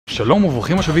שלום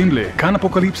וברוכים השבים לכאן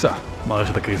אפוקליפסה,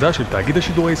 מערכת הכריזה של תאגיד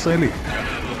השידור הישראלי.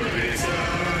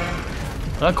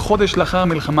 רק חודש לאחר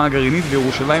המלחמה הגרעינית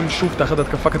בירושלים שוב תחת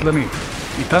התקפה קטלנית.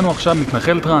 איתנו עכשיו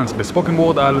מתנחל טרנס בספוקן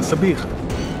וורד על סביח.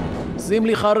 שים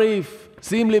לי חריף,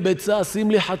 שים לי ביצה,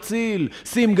 שים לי חציל,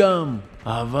 שים גם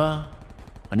אהבה.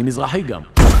 אני מזרחי גם.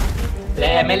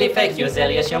 לאמילי פייק יוזר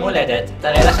יש יום הולדת,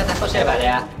 תראה לה שאתה חושב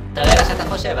עליה, תראה לה שאתה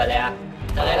חושב עליה.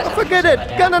 מפקדת,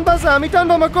 כאן אנבסה, המטען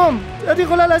במקום. את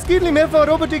יכולה להזכיר לי מאיפה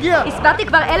הרובוט הגיע? הסברתי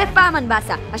כבר 1000 פעם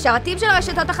אנבסה. השרתים של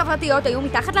הרשתות החברתיות היו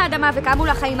מתחת לאדמה וקמו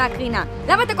לחיים מהקרינה.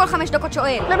 למה אתה כל 5 דקות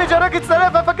שואל? למי שרק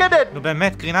הצטרף, מפקדת! נו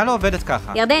באמת, קרינה לא עובדת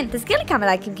ככה. ירדן, תזכיר לי כמה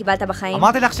לייקים קיבלת בחיים.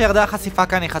 אמרתי לך שירדה החשיפה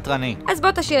כאן היא חתרני. אז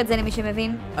בוא תשאיר את זה למי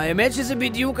שמבין. האמת שזה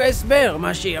בדיוק ההסבר,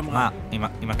 מה שהיא אמרה. מה,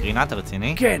 עם הקרינה אתה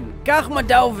רציני? כן, כך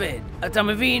מדע עובד. אתה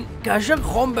מבין, כאשר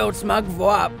חום בעוצמה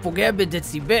גבוהה פוגע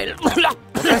בדציבל...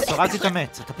 פרופסור, אל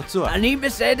תתאמץ, אתה פצוע. אני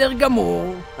בסדר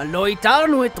גמור, לא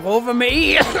איתרנו את רוב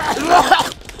המעיל.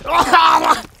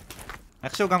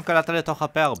 איכשהו גם קלעת לתוך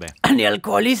הפה הרבה. אני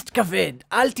אלכוהוליסט כבד,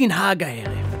 אל תנהג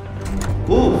הערב.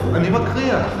 אני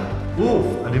מקריח.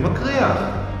 אני מקריח.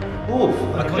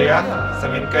 מקריח,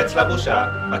 שמים קץ לבושה.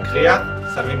 מקריח,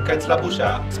 שמים קץ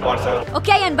לבושה. ספונסר.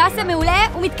 אוקיי, אנבסה מעולה,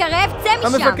 הוא מתקרב, צא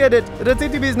משם. המפקדת,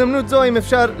 רציתי בהזדמנות זו, אם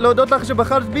אפשר, להודות לך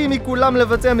שבחרת בי מכולם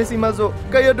לבצע משימה זו.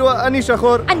 כידוע, אני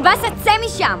שחור. אנבסה, צא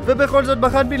משם! ובכל זאת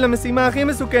בחרת בי למשימה הכי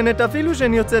מסוכנת, אפילו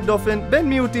שאני יוצאת דופן, בין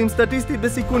מיעוטים סטטיסטית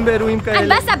בסיכון באירועים כאלה.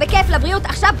 אנבסה, בכיף לבריאות,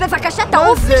 עכשיו בבקשה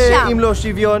תעוף משם! מה זה אם לא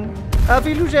שוויון?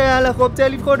 אפילו שהיה לך אופציה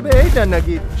לבחור באיתן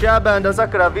נגיד, שהיה בהנדסה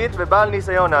קרבית ובעל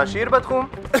ניסיון העשיר בתחום?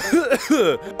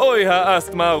 אוי,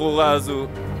 האסתמה הארורה הזו.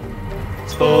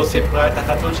 ספור סיפרה את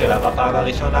החתול שלה בפעם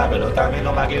הראשונה ולא תאמין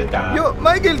לו מה גילתה.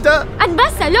 מה היא גילתה?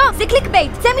 אנבסה, לא! זה קליק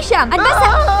בייט, צא משם!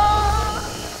 אנבסה!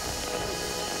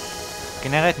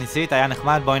 כנרת, ניסית, היה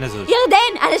נחמד, בואי נזוז.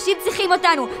 ירדן, אנשים צריכים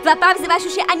אותנו, והפעם זה משהו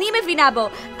שאני מבינה בו.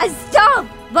 אז טוב,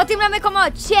 בוטים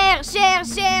למקומות, שר.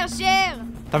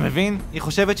 אתה מבין? היא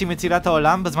חושבת שהיא מצילה את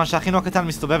העולם בזמן שהאחינו הקטן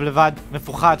מסתובב לבד,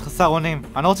 מפוחד, חסר אונים.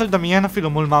 אני לא רוצה לדמיין אפילו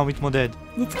מול מה הוא מתמודד.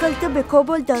 נתקלת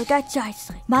בקובול דרגה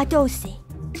 19, מה אתה עושה?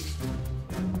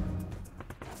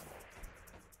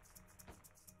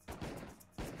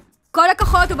 כל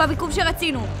הכוחות הוא במיקום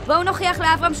שרצינו. בואו נוכיח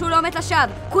לאברהם שהוא לא מת לשווא.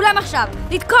 כולם עכשיו,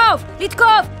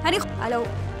 לתקוף!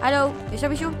 הלו, יש שם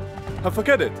מישהו?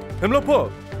 המפקדת, הם לא פה.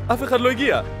 אף אחד לא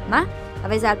הגיע. מה?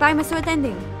 אבל זה 2000 עשו את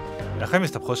אנדינג. איך הם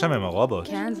הסתבכו שם עם הרובוט?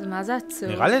 כן, זה מה זה עצוב.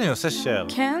 נראה לי אני עושה שר.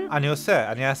 כן?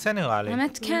 אני אעשה נראה לי.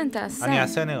 באמת כן, תעשה. אני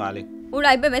אעשה נראה לי.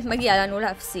 אולי באמת מגיע לנו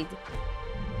להפסיד.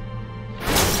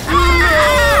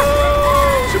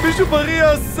 שמישהו בריא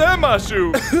יעשה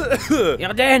משהו!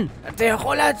 ירדן, אתה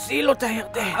יכול להציל אותה,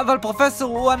 ירדן. אבל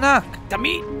פרופסור, הוא ענק.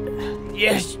 תמיד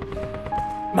יש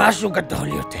משהו גדול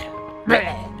יותר.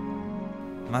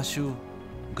 משהו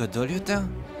גדול יותר?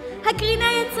 הקרינה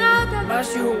יצרה אותה.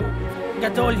 משהו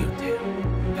גדול יותר.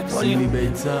 שים לי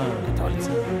ביצה.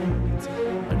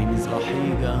 אני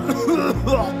מזרחי גם.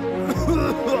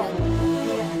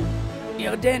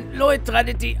 ירדן, לא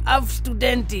הטרדתי אף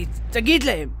סטודנטית. תגיד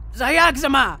להם, זה היה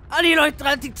הגזמה. אני לא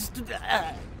הטרדתי את הסטודנטית.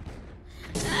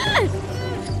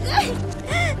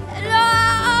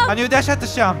 לא! אני יודע שאתה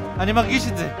שם, אני מרגיש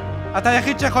את זה. אתה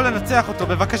היחיד שיכול לנצח אותו,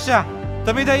 בבקשה.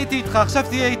 תמיד הייתי איתך, עכשיו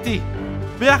תהיה איתי.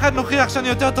 ביחד נוכיח שאני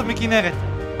יותר טוב מכנרת.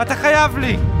 אתה חייב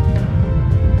לי!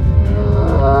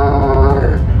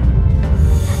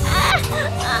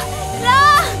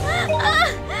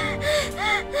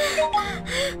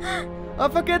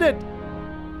 המפקדת!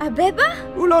 הבבה?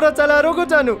 הוא לא רצה להרוג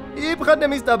אותנו. היא פחד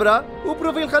מסתברה, הוא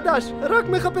פרופיל חדש, רק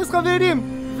מחפש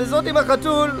חברים. וזאת עם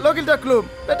החתול לא גילתה כלום.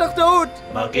 בטח טעות.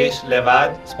 מרגיש לבד,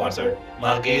 ספונסר.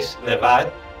 מרגיש לבד.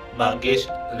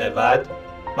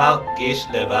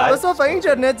 בסוף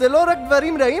האינטרנט זה לא רק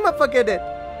דברים רעים, המפקדת.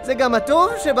 זה גם הטוב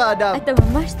שבאדם. אתה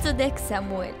ממש צודק,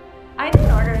 סמואל. I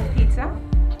didn't order a pizza.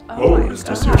 Oh, is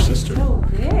this your sister? So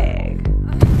big.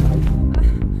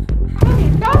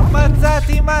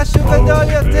 מצאתי משהו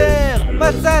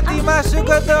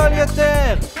גדול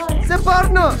יותר! זה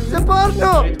פורנו!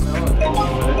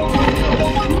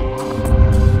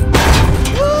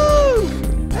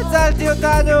 הצלתי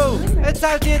אותנו!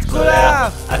 הצלתי את כולם!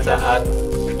 הצעת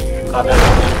חבר.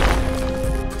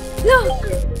 לא!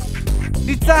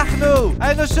 ניצחנו!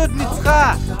 האנושות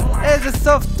ניצחה! איזה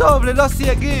סוף טוב ללא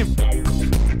סייגים!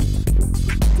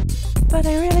 But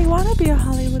I really want to be a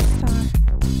Hollywood star.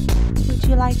 Would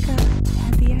you like a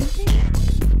happy ending?